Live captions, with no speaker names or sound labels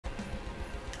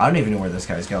I don't even know where this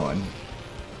guy's going.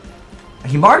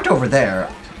 He marked over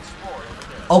there.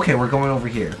 Okay, we're going over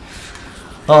here.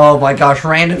 Oh my gosh,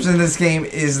 randoms in this game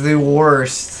is the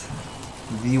worst.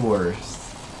 The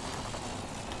worst.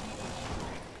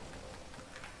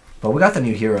 But we got the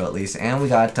new hero at least, and we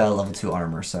got level 2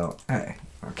 armor, so hey,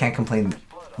 I can't complain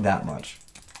that much.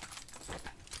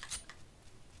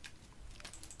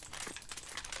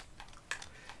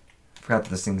 Forgot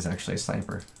that this thing's actually a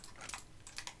sniper.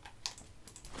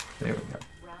 There we go.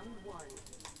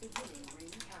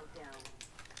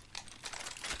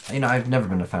 You know, I've never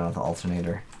been a fan of the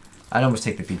alternator. I'd almost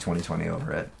take the P2020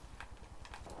 over it.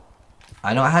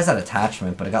 I know it has that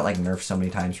attachment, but it got like nerfed so many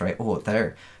times, right? Oh,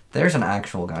 there's an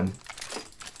actual gun.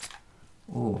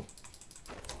 Ooh.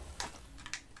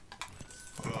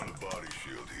 Found a body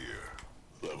shield here.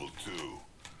 Level 2.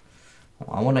 Well,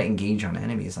 I want to engage on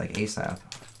enemies like ASAP.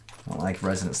 I don't like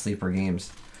Resident Sleeper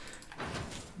games.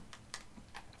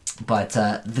 But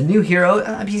the new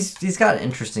hero, he's got an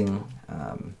interesting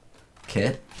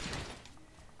kit.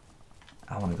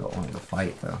 I want to go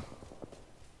fight though.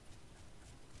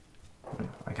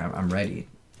 Like I'm ready.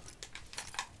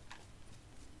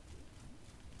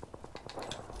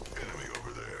 Enemy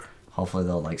over there. Hopefully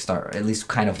they'll like start at least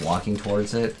kind of walking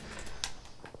towards it.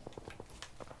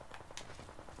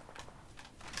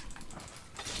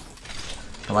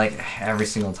 But like every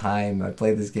single time I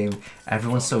play this game,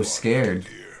 everyone's so scared.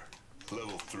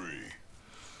 Level 3.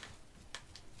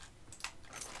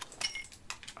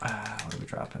 What are we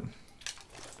dropping?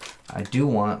 I do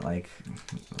want like.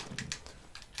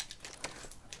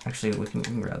 Actually, we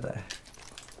can grab that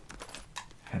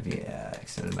heavy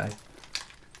extended mag.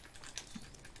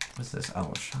 What's this?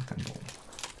 Oh, shotgun bolt.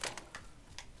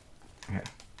 Okay.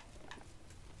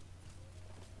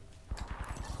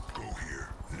 Go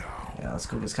here now. Yeah, let's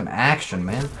go get some action,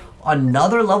 man.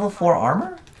 Another level 4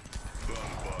 armor? Found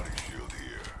a body shield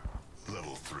here.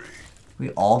 Level 3.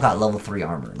 We all got level 3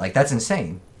 armor. Like, that's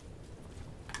insane.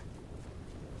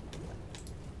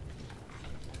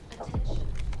 Attention,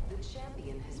 the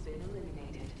champion has been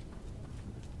eliminated.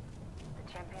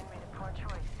 The champion made a poor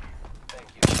choice. Thank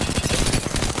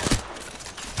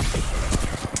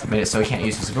you. Made it so he can't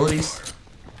use his abilities.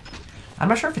 I'm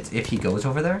not sure if it's if he goes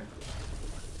over there.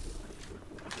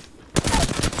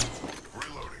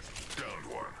 Reloading. Downed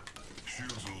one.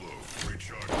 Shields are low.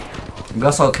 Recharge. We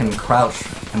also can crouch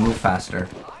and move faster.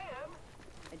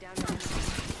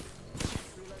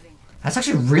 That's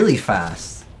actually really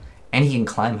fast. And he can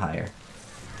climb higher.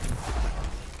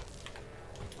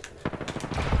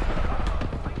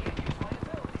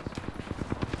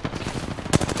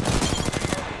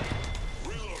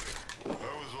 Reloading.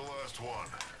 That was the last one.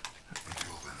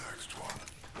 Until the next one.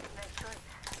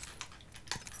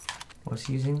 What's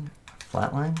he using?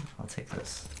 Flatline? I'll take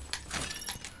this.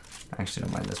 I actually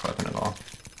don't mind this weapon at all.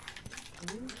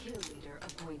 New kill leader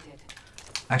appointed.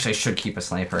 Actually, I should keep a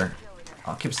sniper.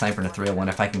 I'll keep a sniper in a 301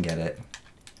 if I can get it.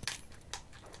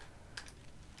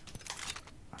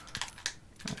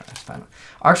 That's fine.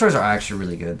 Arc swords are actually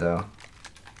really good, though.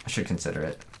 I should consider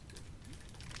it.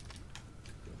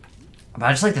 But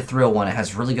I just like the 301. It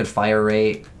has really good fire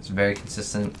rate. It's very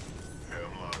consistent.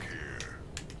 Hemlock here.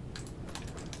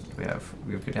 We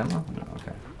have good ammo? No,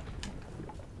 okay.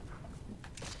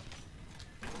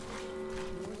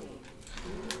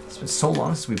 It's been so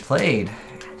long since we played.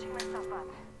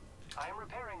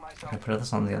 Can I put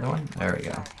this on the other one? There we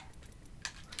go.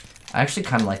 I actually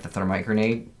kind of like the thermite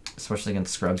grenade, especially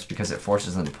against scrubs, because it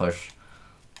forces them to push.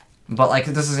 But like,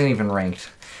 this isn't even ranked.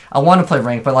 I want to play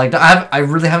ranked, but like, I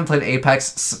really haven't played Apex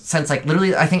since like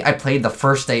literally. I think I played the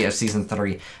first day of season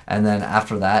 3, and then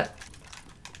after that,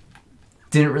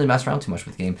 didn't really mess around too much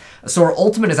with the game. So our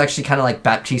ultimate is actually kind of like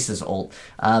Baptiste's ult.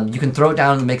 You can throw it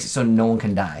down and it makes it so no one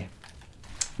can die,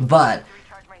 but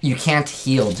you can't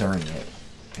heal during it.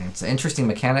 It's an interesting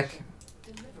mechanic.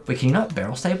 Wait, can you not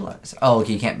barrel stabilize? Oh,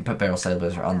 okay, you can't put barrel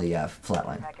stabilizer on the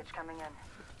flatline.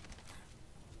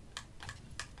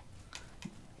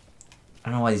 I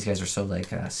don't know why these guys are so like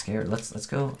scared. Let's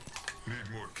go. Need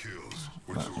more kills.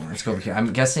 Let's go over here.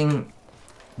 I'm guessing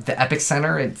the Epic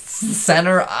Center. It's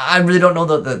center. I really don't know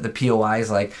the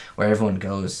POIs like where everyone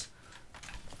goes.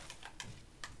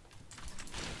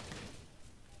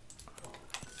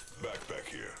 Backpack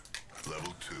here.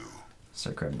 Level 2.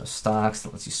 Start grabbing those stocks.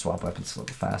 That lets you swap weapons a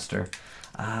little faster.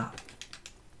 I'll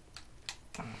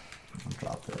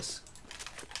drop this.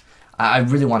 I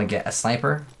really want to get a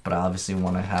sniper, but I obviously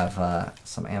want to have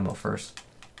some ammo first.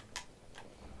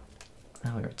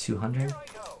 Now we're at 200.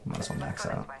 Might as well max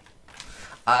out.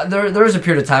 There was a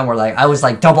period of time where like I was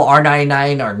like double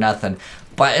R99 or nothing.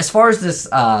 But as far as this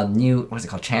new, what is it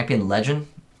called, Champion Legend,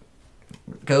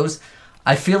 goes,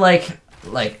 I feel like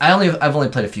I've only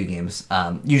played a few games.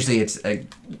 Usually it's a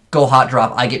go hot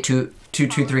drop. I get two,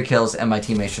 3 kills, and my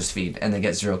teammates just feed, and they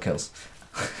get 0 kills.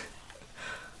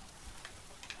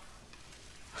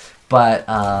 But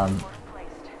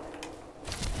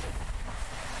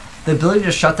the ability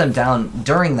to shut them down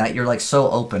during that, you're like so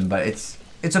open. But it's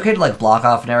okay to like block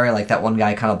off an area. Like that one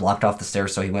guy kind of blocked off the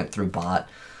stairs, so he went through bot.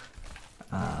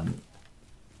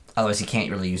 Otherwise, he can't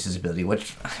really use his ability.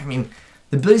 Which, I mean,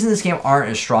 the abilities in this game aren't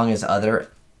as strong as other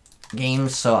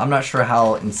games, so I'm not sure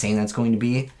how insane that's going to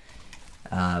be.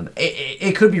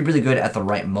 It could be really good at the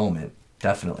right moment,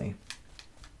 definitely.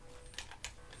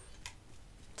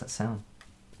 What's that sound?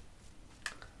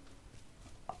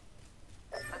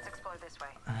 Let's explore this way.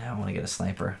 I want to get a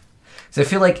sniper. So I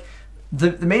feel like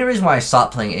the main reason why I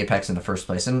stopped playing Apex in the first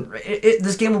place, and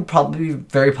this game will probably be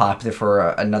very popular for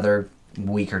another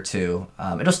week or two.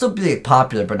 It'll still be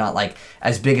popular, but not like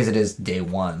as big as it is day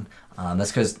one.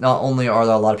 That's because not only are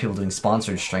there a lot of people doing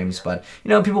sponsored streams, but you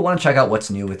know, people want to check out what's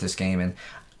new with this game. And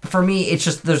for me, it's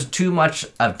just there's too much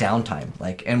of downtime.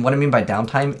 Like, and what I mean by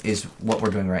downtime is what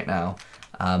we're doing right now,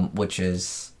 which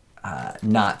is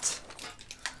not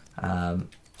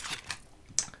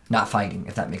fighting.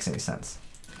 If that makes any sense.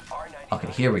 Okay,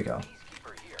 here we go.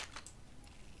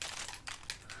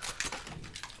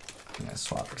 I'm gonna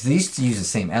swap because they used to use the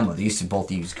same ammo. They used to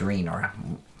both use green, or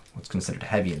what's considered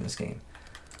heavy in this game.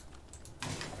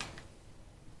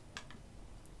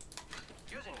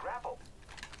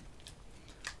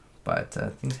 But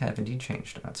things have indeed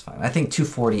changed. That's fine. I think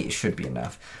 240 should be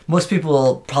enough. Most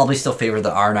people probably still favor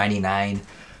the R99,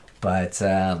 but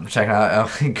check it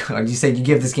out. You said you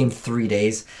give this game 3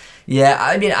 days. Yeah,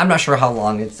 I mean, I'm not sure how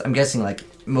long it's. I'm guessing like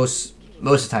most of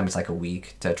the time it's like a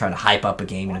week to try to hype up a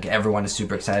game and get everyone is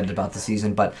super excited about the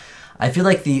season. But I feel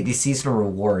like the seasonal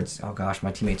rewards. Oh gosh,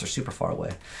 my teammates are super far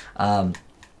away.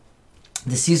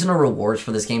 The seasonal rewards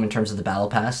for this game in terms of the battle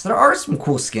pass, there are some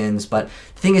cool skins, but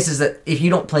the thing is that if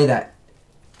you don't play that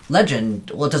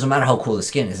legend, well, it doesn't matter how cool the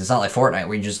skin is. It's not like Fortnite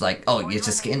where you're just like, oh, it's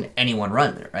a skin, anyone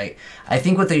run it, right? I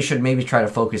think what they should maybe try to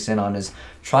focus in on is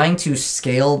trying to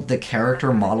scale the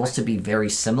character models to be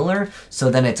very similar, so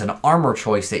then it's an armor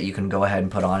choice that you can go ahead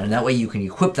and put on, and that way you can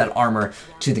equip that armor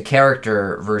to the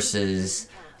character versus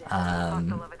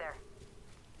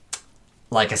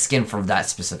like a skin for that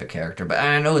specific character. But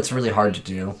I know it's really hard to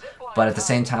do, but at the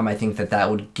same time, I think that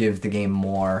would give the game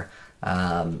more,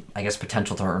 I guess,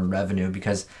 potential to earn revenue,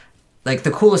 because like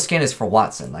the coolest skin is for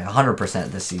Watson, like 100%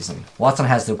 this season. Watson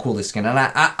has the coolest skin, and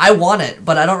I want it,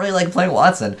 but I don't really like playing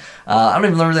Watson. I don't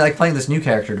even really like playing this new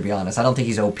character, to be honest. I don't think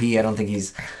he's OP. I don't think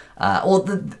he's, well,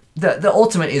 the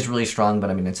ultimate is really strong, but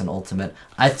I mean, it's an ultimate.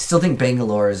 I still think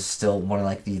Bangalore is still one of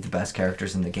like the best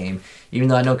characters in the game, even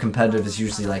though I know competitive is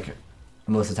usually like,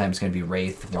 most of the time it's going to be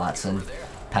Wraith, Watson,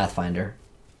 Pathfinder.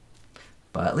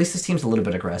 But at least this team's a little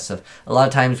bit aggressive. A lot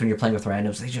of times when you're playing with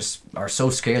randoms, they just are so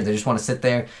scared. They just want to sit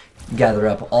there, gather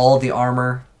up all the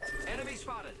armor. Enemy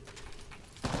spotted.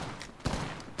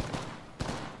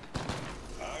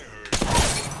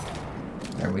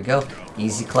 There we go.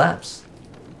 Easy claps.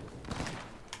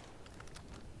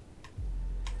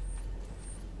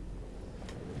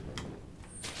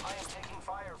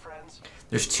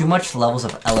 There's too much levels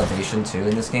of elevation, too,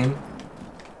 in this game.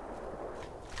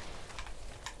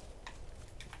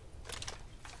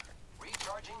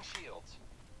 Recharging shields.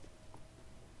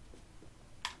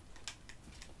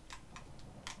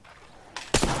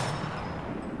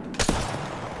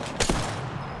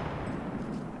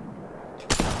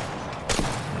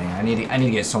 Dang, I need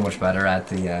to get so much better at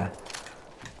the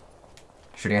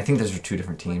shooting. I think those are 2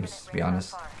 different teams, to be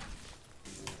honest.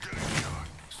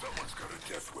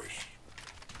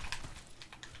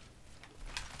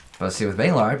 But see, with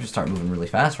Bangalore, I just start moving really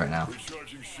fast right now.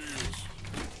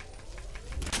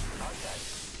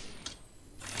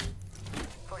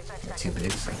 Got 2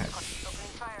 bigs. Okay.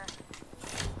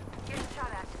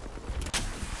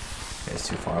 Okay, it's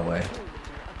too far away.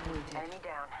 Enemy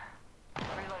down.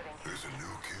 Reloading. There's a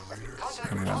new kill leader.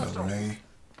 Coming around over there.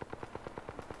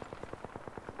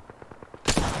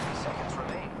 30 seconds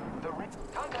remain.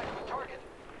 Contact with target.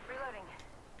 Reloading.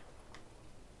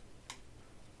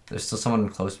 There's still someone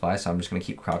close by, so I'm just going to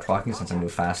keep crouch walking since I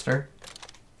move faster.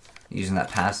 Using that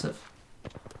passive.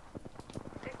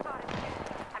 They spotted me.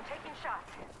 I'm taking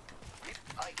shots.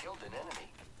 I killed an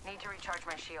enemy. Need to recharge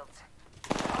my shields.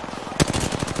 There's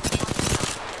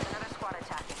another squad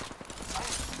attacking.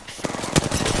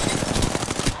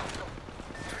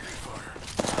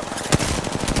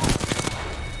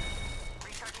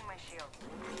 Recharging my shield.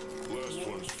 Last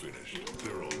one's finished.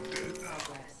 They're all dead now.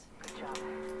 Good job.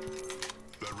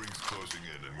 That ring's closing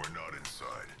in and we're not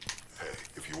inside. Hey,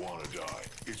 die,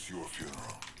 it's your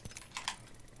funeral.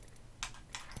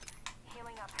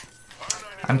 Healing up.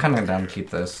 I'm kind of down to keep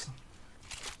this.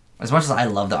 As much as I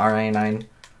love the R99.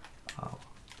 Oh.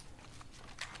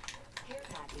 Care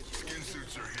package. Skin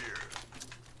suits are here.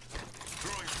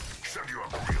 Throwing shove you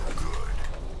up real good.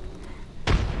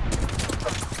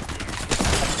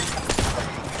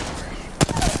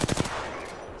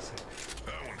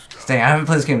 That one's done. Dang, I haven't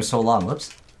played this game in so long.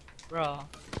 Whoops. Bro.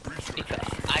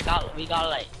 We got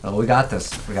like. Oh, we got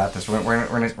this. We got this. We're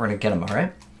gonna get him,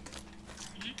 alright?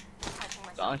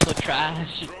 I'm so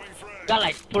trash. Got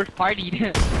like fourth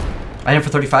party. I am for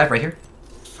 35 right here.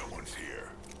 Someone's here.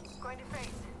 Going to face.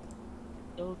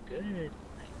 So good.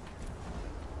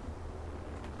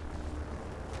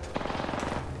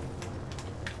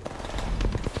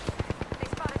 They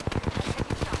spotted me. I'm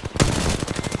taking shots.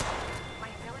 My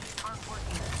abilities aren't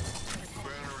working.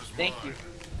 Banner is Thank mine. you.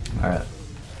 Alright.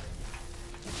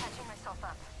 Patching myself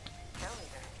up. Kill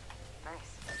leader. Nice.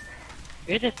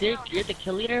 You're the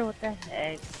kill leader? What the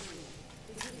heck?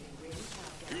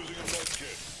 Using a med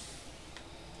kit.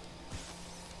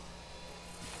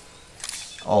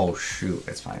 Oh shoot,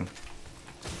 it's fine.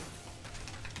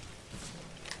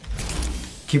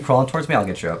 Keep crawling towards me, I'll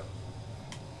get you up.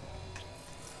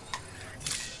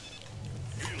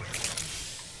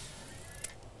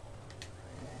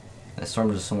 That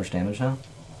storm does so much damage now.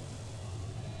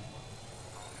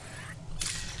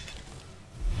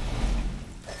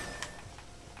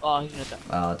 Oh, he's gonna die.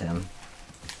 Oh damn.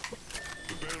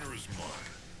 The banner is mine.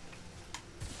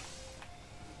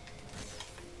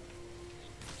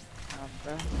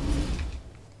 Bro.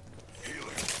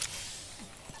 Healing.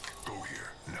 Go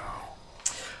here now.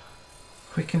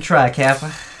 We can try,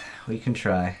 Kappa. We can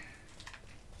try.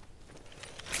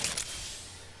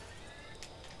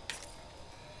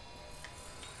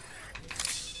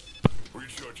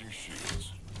 Recharging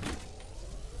shields.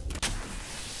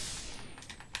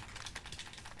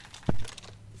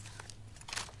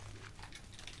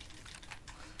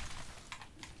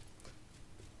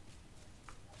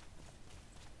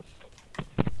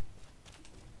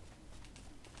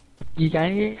 You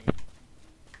got it?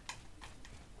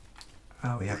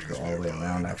 Oh, we have to go all the way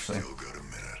around actually. Still got a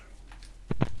minute.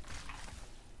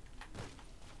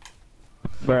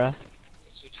 Bruh.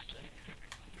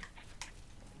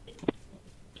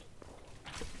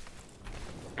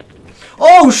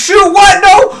 Oh shoot, what?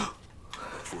 No!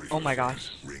 Oh my gosh.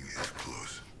 Ring is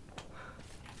close.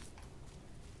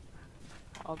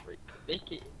 I'll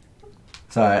break it.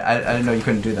 Sorry, I didn't know you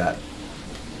couldn't do that.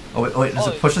 Oh wait, does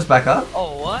Oh, it push us back up?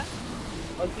 Oh, what?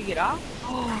 Oh, you get out?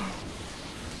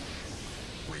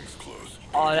 Rings close.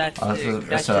 Oh, that's Oh, sick.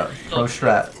 that's That's a sick. pro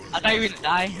strat. I thought you were gonna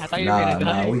die. I thought you were Nah, gonna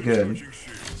die. nah, we good. Recharging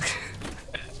shields.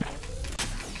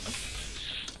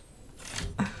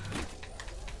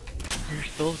 You're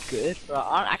so good, bro.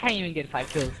 I can't even get 5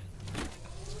 kills.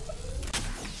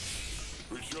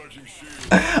 Recharging shields.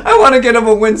 I want to get him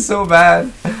a win so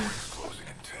bad. Closing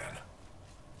in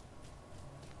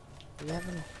 10.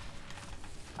 11.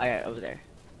 Oh yeah, over there.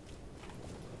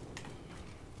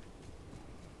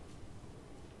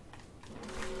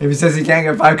 If he says he can't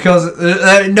get 5 kills,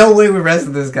 no way we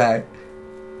rested this guy.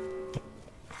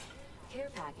 Care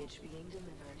package being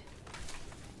delivered.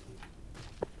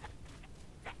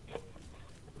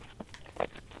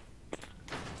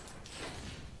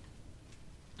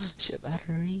 Shit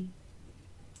battery.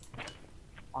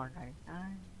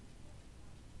 R99.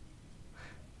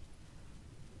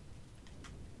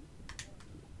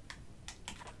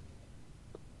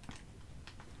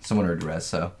 Someone already res,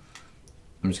 so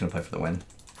I'm just gonna play for the win.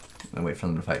 And wait for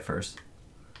them to fight first.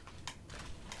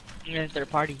 And then third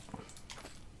party.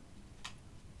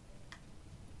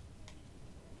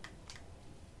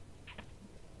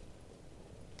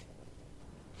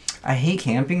 I hate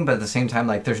camping, but at the same time,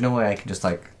 like, there's no way I can just,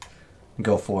 like,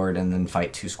 go forward and then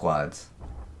fight 2 squads.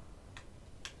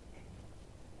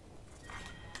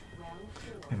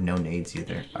 I have no nades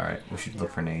either. Alright, we should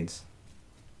look for nades.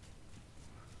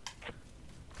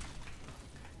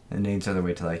 The nades are the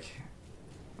way to, like...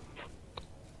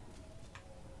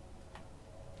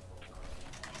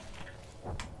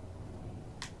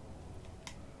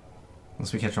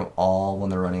 Unless we catch them all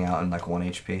when they're running out in, like, 1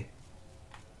 HP.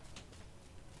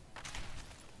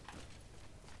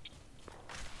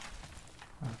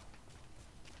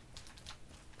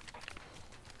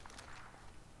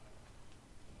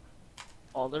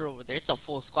 Oh, they're over there. It's a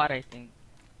full squad, I think.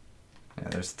 Yeah,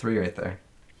 there's 3 right there.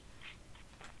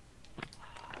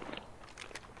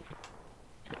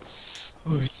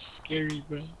 Oh, it's scary,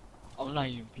 bro. I'm not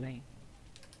even playing.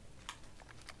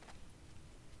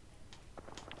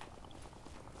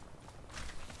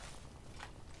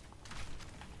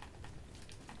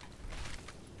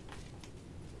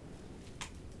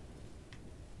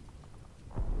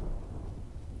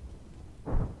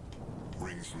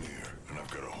 Ring's near, and I've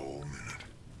got a whole minute.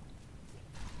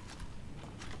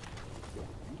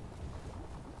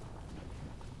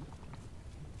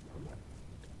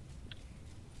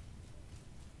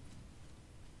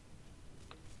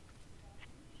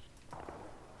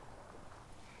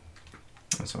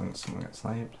 Someone got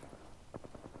sniped.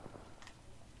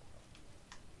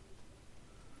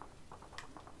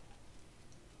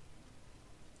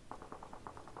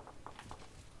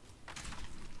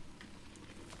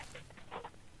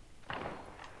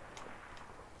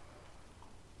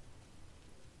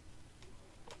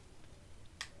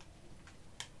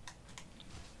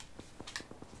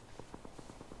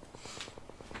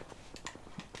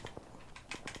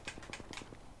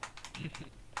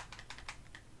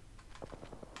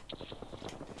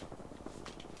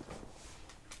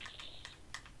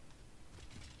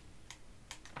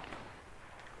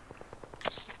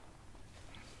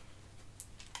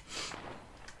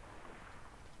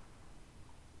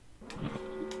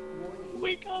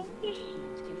 Wake up!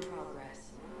 In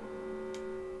progress.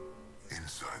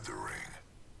 Inside the ring.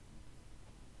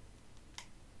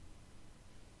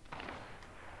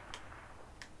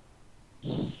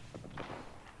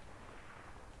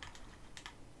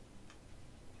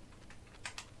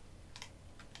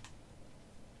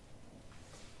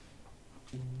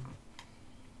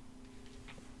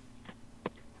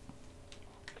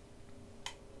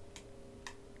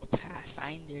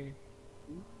 Pathfinder.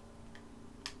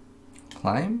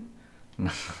 Climb?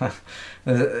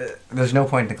 There's no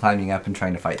point in climbing up and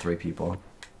trying to fight 3 people.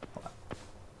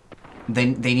 They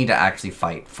need to actually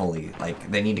fight fully.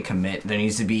 Like, they need to commit. There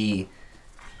needs to be...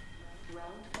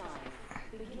 Round 5.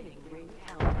 Beginning ring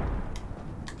count.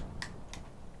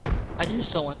 I hear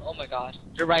someone. Oh my gosh.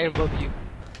 They're right above you.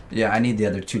 Yeah, I need the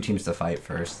other 2 teams to fight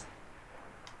first.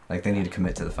 Like, they need to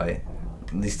commit to the fight.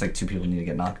 At least, like, 2 people need to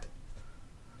get knocked.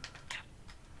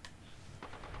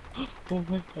 Oh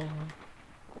my god.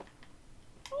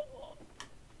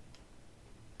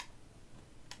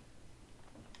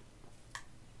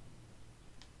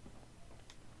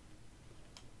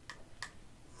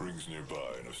 Ring's nearby,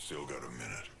 and I've still got a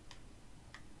minute.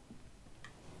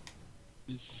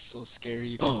 This is so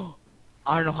scary. Oh,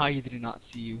 I don't know how you did not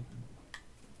see you.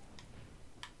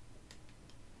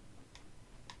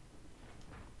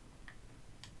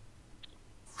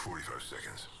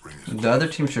 Seconds. Ring is The other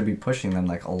team should be pushing them,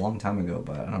 like, a long time ago,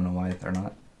 but I don't know why they're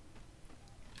not.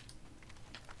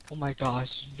 Oh my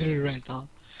gosh, literally right now.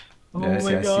 Oh Yeah, I see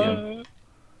my him. god.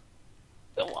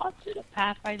 So watch it, a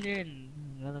Pathfinder and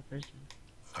another person.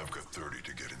 I've got 30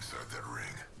 to get inside that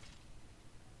ring.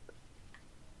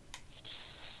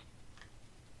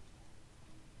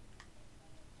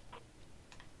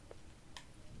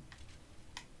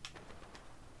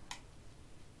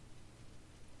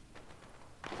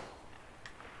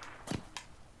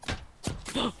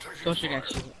 Don't shoot at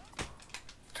you.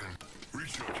 10.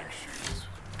 Recharging shields.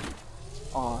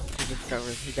 Aw, he just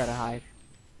covered. He gotta hide.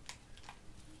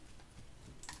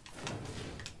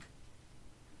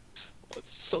 Oh, it's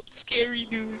so scary,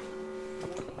 dude.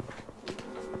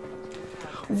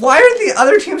 Why are the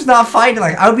other teams not fighting?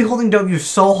 Like, I would be holding W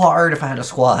so hard if I had a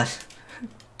squad.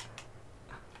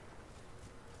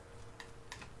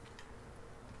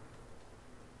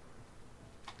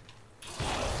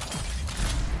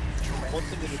 What's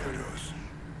the minute? Shadows.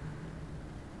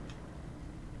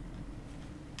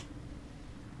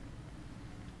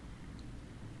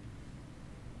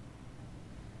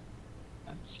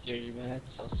 I'm scary, man.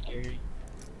 It's so scary.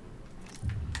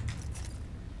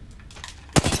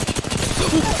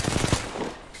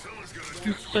 Someone's got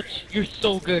a You're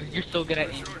so good. You're so good at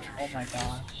aiming. Oh my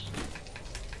gosh.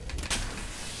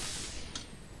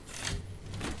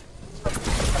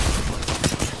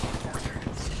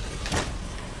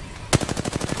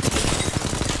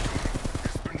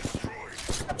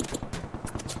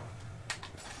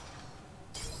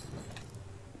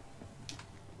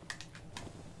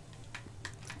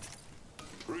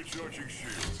 Recharging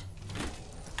shields.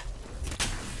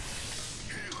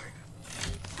 Healing.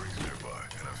 Rings nearby,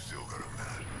 and I've still got a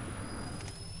minute.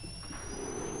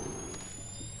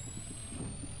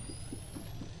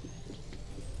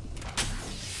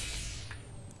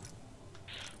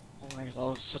 Oh my god, that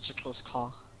was such a close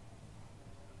call.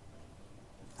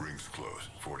 Rings close.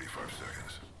 45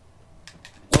 seconds.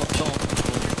 Oh,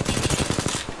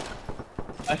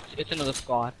 no. It's another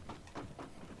squad.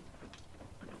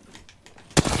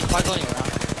 Why going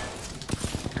around?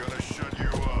 Gotta shut you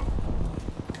up.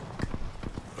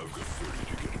 I've got 30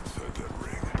 to get inside that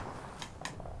ring.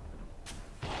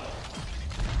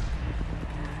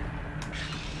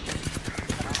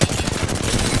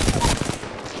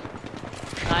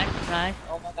 Nice, nice.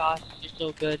 Oh my gosh, you're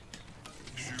so good.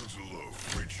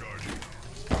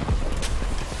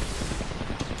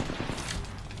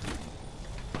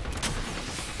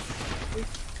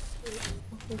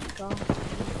 god.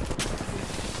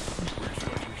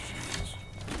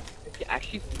 If you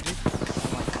actually win this, oh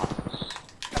my gosh.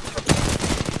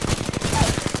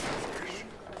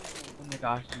 Oh my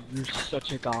gosh, dude, you're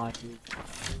such a god, dude.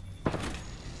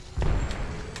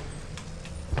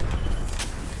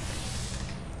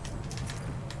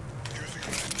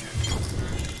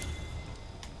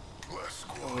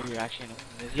 Oh, you're actually gonna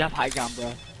win this. You have high ground,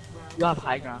 bro. You have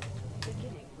high ground.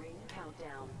 Beginning ring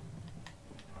countdown.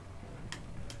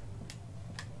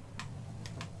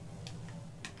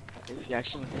 If you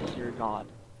actually win this, you're a god.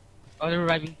 Oh, they're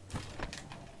reviving.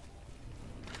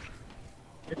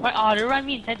 They're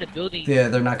reviving inside the building. Yeah,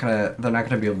 they're not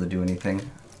gonna be able to do anything.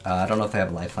 I don't know if they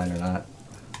have a lifeline or not.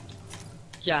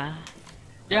 Yeah.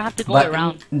 They have to go But,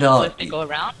 around. no. So if they go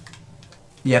around,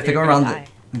 Yeah, if they go they're around,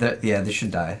 gonna yeah, they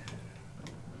should die.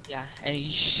 yeah, and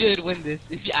you should win this.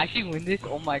 If you actually win this,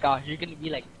 oh my gosh, you're gonna be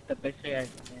like the best player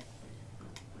ever, man.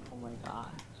 Oh my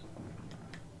gosh.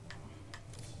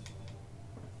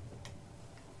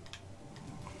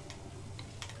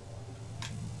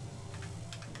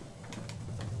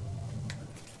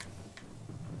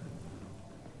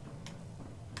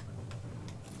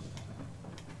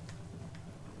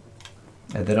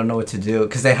 Yeah, they don't know what to do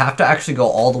because they have to actually go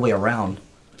all the way around,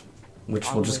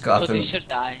 which will just go up So and they should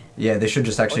die. yeah, they should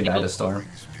just actually they die go- to storm.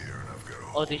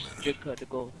 Oh, they should go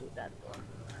through that door.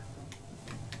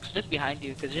 It's just behind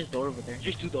you, because there's a door over there.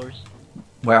 There's two doors.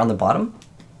 Where on the bottom?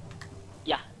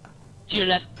 Yeah. To your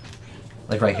left,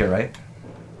 Like right here, right?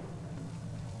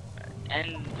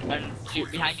 and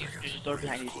behind you. There's a door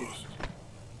behind you too.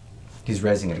 He's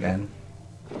rezzing again.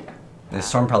 The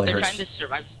storm probably They're hurts. trying to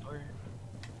survive the storm.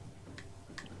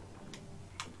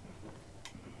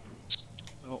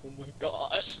 Oh my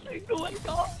gosh. Oh my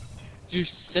god. You're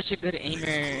such a good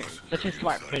aimer. Such a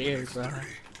smart player, bro.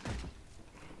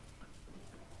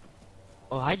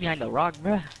 Oh, hide behind the rock,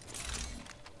 bro.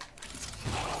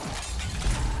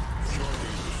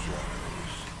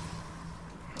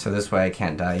 So this way I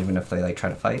can't die even if they like try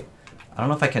to fight. I don't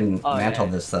know if I can mantle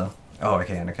yeah. this though. Oh, I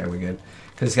can. Okay, we're good.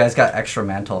 Because this guy's got extra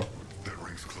mantle. That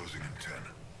ring's closing in 10.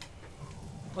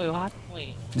 Wait, what?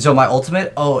 Wait. So my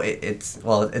ultimate, oh, it's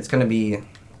gonna be.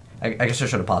 I guess I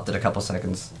should have popped it a couple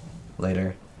seconds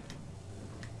later.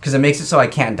 Because it makes it so I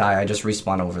can't die. I just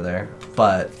respawn over there.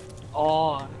 But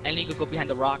Oh, and you could go behind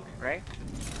the rock, right?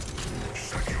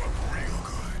 Set you up real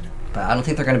good. I don't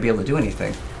think they're gonna be able to do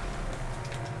anything.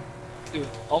 Dude,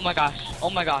 oh my gosh, oh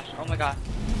my gosh, oh my god,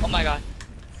 oh my god,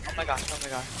 oh my gosh, oh my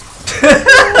gosh.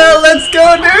 Let's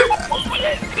go, dude!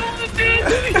 Let's go,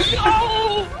 dude!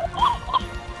 Yo!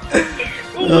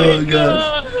 Oh, my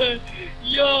gosh.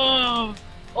 Yo!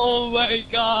 Oh my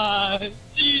god!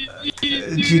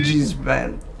 GG's,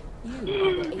 man.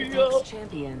 You are the Apex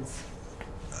champions.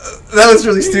 That was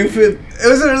really stupid. It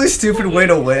was a really stupid way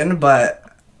to win, but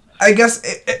I guess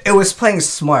it was playing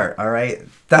smart, alright?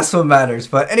 That's what matters.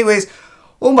 But anyways,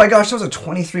 oh my gosh, that was a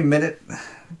 23-minute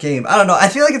game. I don't know. I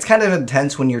feel like it's kind of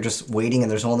intense when you're just waiting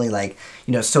and there's only like,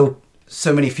 you know, so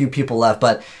many few people left.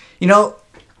 But, you know,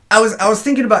 I was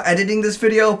thinking about editing this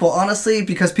video, but honestly,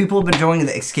 because people have been joining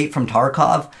the Escape from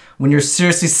Tarkov, when you're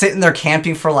seriously sitting there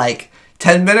camping for like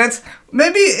 10 minutes,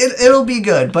 maybe it'll be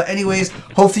good. But anyways,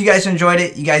 hopefully you guys enjoyed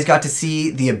it. You guys got to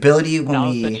see the ability when That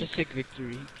was such a sick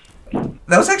victory.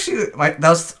 That was actually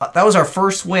that was our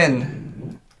first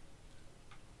win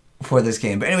for this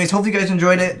game. But anyways, hopefully you guys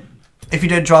enjoyed it. If you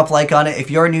did, drop a like on it.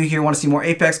 If you are new here, want to see more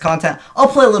Apex content, I'll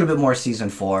play a little bit more Season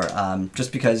 4,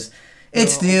 just because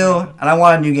it's new and I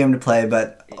want a new game to play.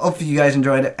 But hopefully you guys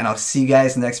enjoyed it, and I'll see you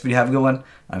guys in the next video. Have a good one.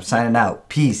 I'm signing out.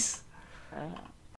 Peace.